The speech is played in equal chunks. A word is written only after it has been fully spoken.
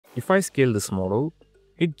If I scale this model,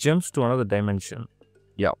 it jumps to another dimension.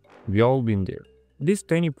 Yeah, we all been there. These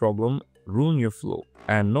tiny problems ruin your flow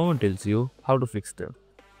and no one tells you how to fix them.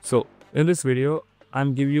 So in this video,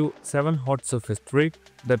 I'm giving you 7 hot surface tricks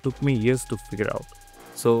that took me years to figure out.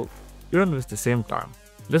 So you don't waste the same time.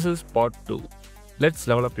 This is part 2. Let's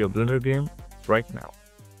level up your Blender game right now.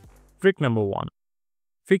 Trick number 1.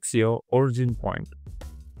 Fix your origin point.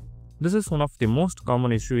 This is one of the most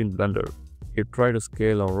common issues in Blender. You try to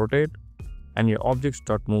scale or rotate and your object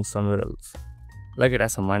starts to move somewhere else, like it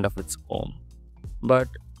has a mind of its own. But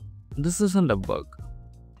this isn't a bug.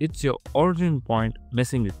 It's your origin point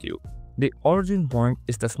messing with you. The origin point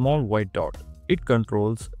is the small white dot. It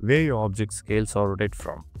controls where your object scales or rotates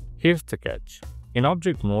from. Here's the catch. In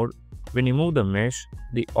object mode, when you move the mesh,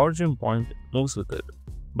 the origin point moves with it.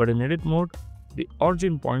 But in edit mode, the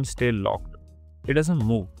origin point stays locked. It doesn't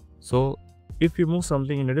move. So if you move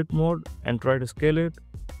something in edit mode and try to scale it,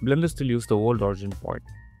 Blender still uses the old origin point.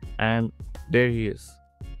 And there he is.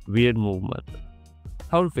 Weird movement.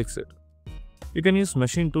 How to fix it? You can use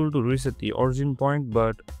machine tool to reset the origin point,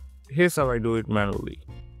 but here's how I do it manually.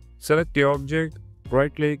 Select the object,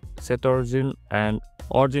 right click, set origin and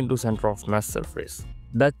origin to center of mesh surface.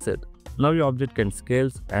 That's it. Now your object can scale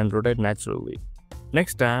and rotate naturally.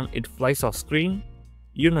 Next time it flies off screen,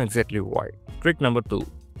 you know exactly why. Trick number 2.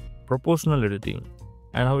 Proportional editing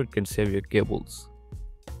and how it can save your cables.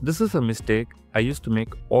 This is a mistake I used to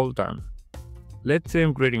make all the time. Let's say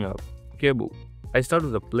I'm creating a cable. I start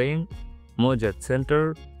with a plane, merge at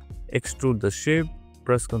center, extrude the shape,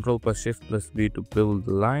 press Ctrl plus Shift plus B to bevel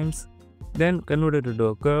the lines, then convert it into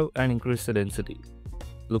a curve and increase the density.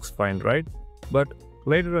 Looks fine, right? But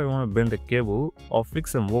later I want to bend the cable or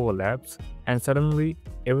fix some overlaps and suddenly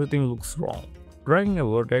everything looks wrong. Dragging a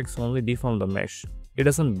vertex only deforms the mesh. It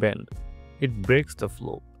doesn't bend. It breaks the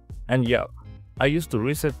flow. And yeah, I used to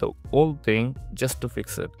reset the whole thing just to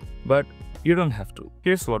fix it. But you don't have to.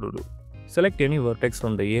 Here's what to do. Select any vertex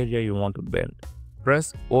from the area you want to bend.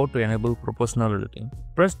 Press O to enable proportional editing.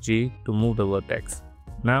 Press G to move the vertex.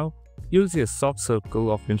 Now, you'll see a soft circle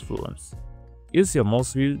of influence. Use your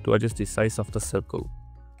mouse wheel to adjust the size of the circle.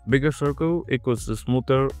 Bigger circle equals to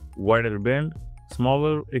smoother, wider bend.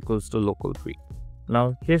 Smaller equals to local tweak.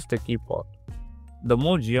 Now, here's the key part. The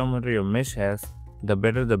more geometry your mesh has, the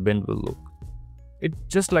better the bend will look. It's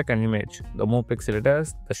just like an image. The more pixel it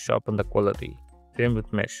has, the sharper the quality. Same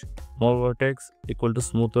with mesh. More vertex equal to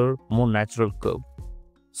smoother, more natural curve.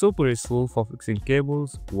 Super useful for fixing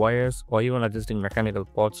cables, wires, or even adjusting mechanical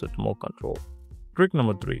parts with more control. Trick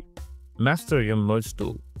number 3. Master your merge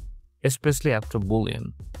tool, especially after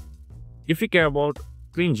Boolean. If you care about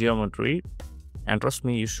clean geometry, and trust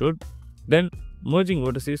me you should, then merging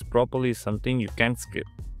vertices properly is something you can't skip.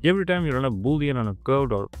 Every time you run a Boolean on a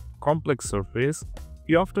curved or complex surface,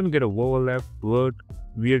 you often get a overlap, vert,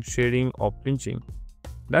 weird shading or pinching.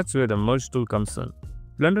 That's where the merge tool comes in.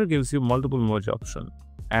 Blender gives you multiple merge options,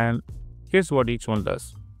 and here's what each one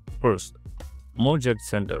does. First, merge at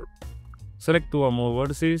center. Select 2 or more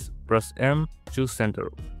vertices, press M, choose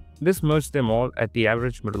center. This merges them all at the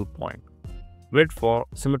average middle point. Wait for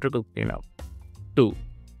symmetrical cleanup. 2.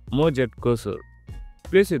 Merge at cursor.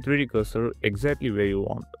 Place your 3D cursor exactly where you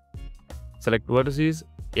want. Select vertices,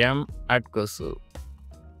 M, add cursor.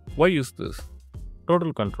 Why use this?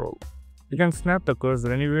 Total control. You can snap the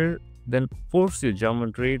cursor anywhere, then force your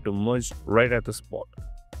geometry to merge right at the spot.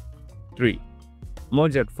 3.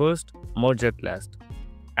 Merge at first, merge at last.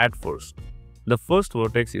 At first. The first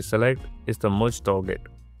vertex you select is the merge target.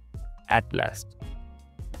 At last.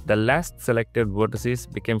 The last selected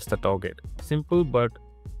vertices becomes the target. Simple but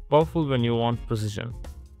powerful when you want precision.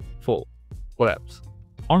 4. Collapse.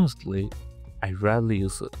 Honestly, I rarely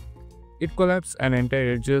use it. It collapses an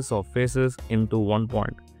entire edges or faces into one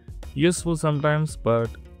point. Useful sometimes, but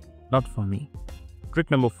not for me.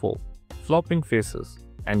 Trick number 4. Flopping faces.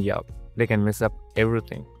 And yeah, they can mess up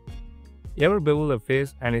everything. You ever bevel a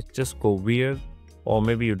face and it just go weird? Or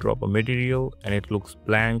maybe you drop a material and it looks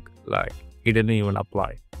blank, like it didn't even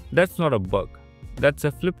apply. That's not a bug. That's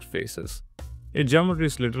a flipped faces. Your geometry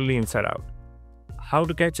is literally inside out. How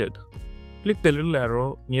to catch it? Click the little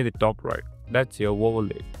arrow near the top right. That's your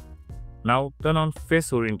overlay. Now turn on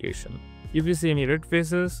face orientation. If you see any red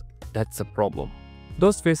faces, that's a problem.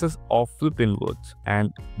 Those faces are flipped inwards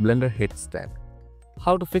and Blender hates that.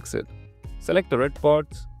 How to fix it? Select the red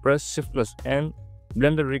parts, press Shift plus N,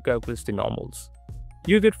 Blender recalculates the normals.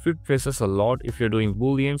 You get flipped faces a lot if you're doing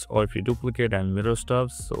booleans or if you duplicate and mirror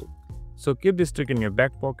stuff, so keep this trick in your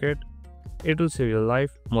back pocket. It will save your life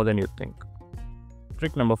more than you think.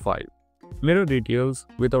 Trick number 5. Mirror details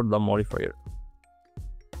without the modifier.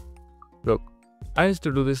 Look, I used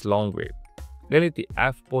to do this long way. Delete the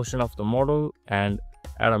F portion of the model and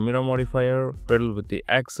add a mirror modifier, fiddle with the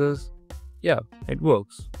axis. Yeah, it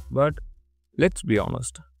works, but let's be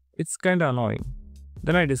honest, it's kinda annoying.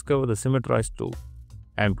 Then I discovered the Symmetrize tool,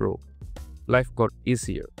 and bro, life got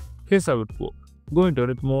easier. Here's how it works. Go into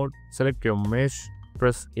edit mode, select your mesh,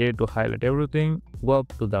 press A to highlight everything, go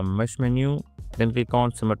up to the mesh menu, then click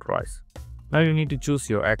on Symmetrize. Now you need to choose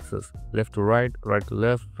your axis, left to right, right to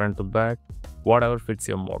left, front to back, whatever fits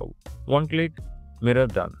your model. One click, mirror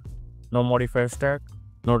done. No modifier stack,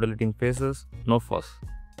 no deleting faces, no fuss.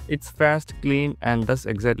 It's fast, clean, and does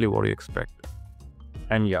exactly what you expect.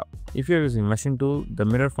 And yeah, if you're using meshing tool, the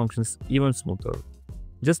mirror functions even smoother.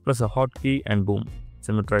 Just press a hotkey and boom,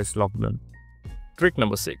 Symmetrize locked in. Trick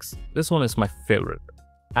number 6. This one is my favorite.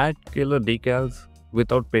 Add killer decals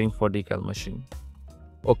without paying for decal meshing.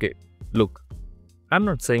 Okay, look, I'm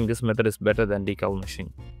not saying this method is better than decal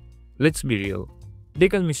meshing. Let's be real,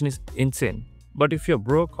 decal meshing is insane. But if you're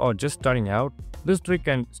broke or just starting out, this trick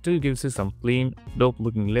can still gives you some clean, dope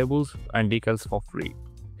looking labels and decals for free.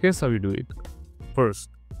 Here's how you do it. First,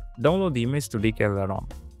 download the image to decal add-on.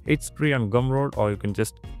 It's free on Gumroad, or you can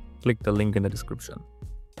just click the link in the description.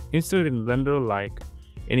 Install it in Blender like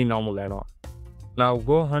any normal add-on. Now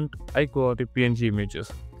go hunt high quality PNG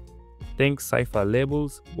images. Think sci-fi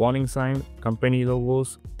labels, warning sign, company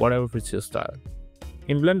logos, whatever fits your style.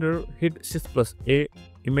 In Blender, hit Shift+A,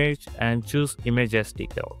 image and choose image as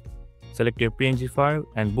decal. Select your PNG file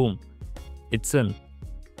and boom, it's in.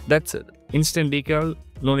 That's it. Instant decal,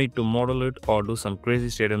 no need to model it or do some crazy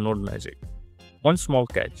shader node magic. One small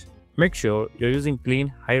catch, make sure you're using clean,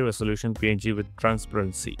 high resolution PNG with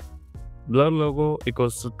transparency. Blur logo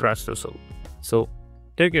equals to trash result. So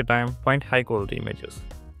take your time, find high quality images.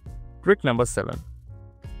 Trick number 7.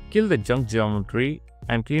 Kill the junk geometry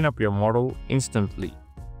and clean up your model instantly.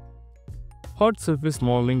 Hard surface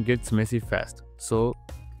modeling gets messy fast, so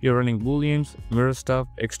you're running booleans, mirror stuff,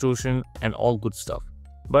 extrusion, and all good stuff.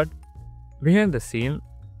 But behind the scene,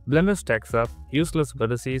 Blender stacks up useless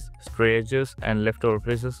vertices, stray edges, and leftover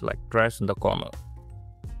faces like trash in the corner.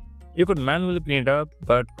 You could manually clean it up,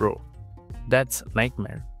 but bro, that's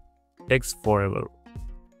nightmare. Takes forever.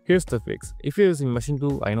 Here's the fix. If you're using meshing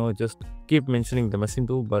tool, I know I just keep mentioning the meshing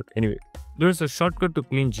tool, but anyway, there's a shortcut to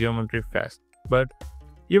clean geometry fast. But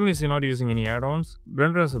even if you're not using any add-ons,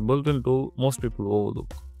 Blender has a built-in tool most people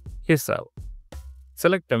overlook. Here's how.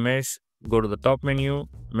 Select a mesh, go to the top menu,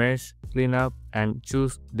 mesh, clean up, and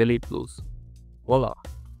choose delete loose. Voila!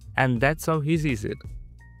 And that's how easy is it.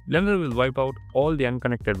 Blender will wipe out all the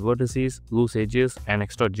unconnected vertices, loose edges, and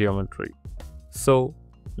extra geometry. So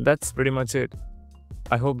that's pretty much it.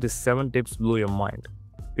 I hope these 7 tips blew your mind,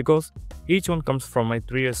 because each one comes from my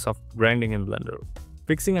 3 years of grinding in Blender.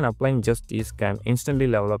 Fixing and applying just these can instantly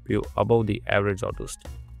level up you above the average artist.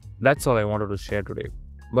 That's all I wanted to share today.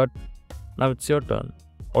 But now it's your turn.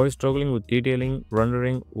 Are you struggling with detailing,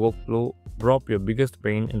 rendering, workflow? Drop your biggest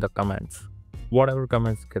pain in the comments. Whatever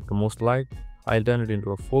comments get the most like, I'll turn it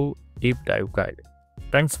into a full deep dive guide.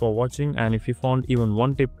 Thanks for watching, and if you found even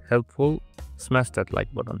one tip helpful, smash that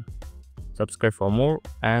like button. Subscribe for more,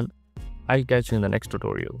 and I'll catch you in the next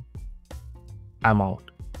tutorial. I'm out.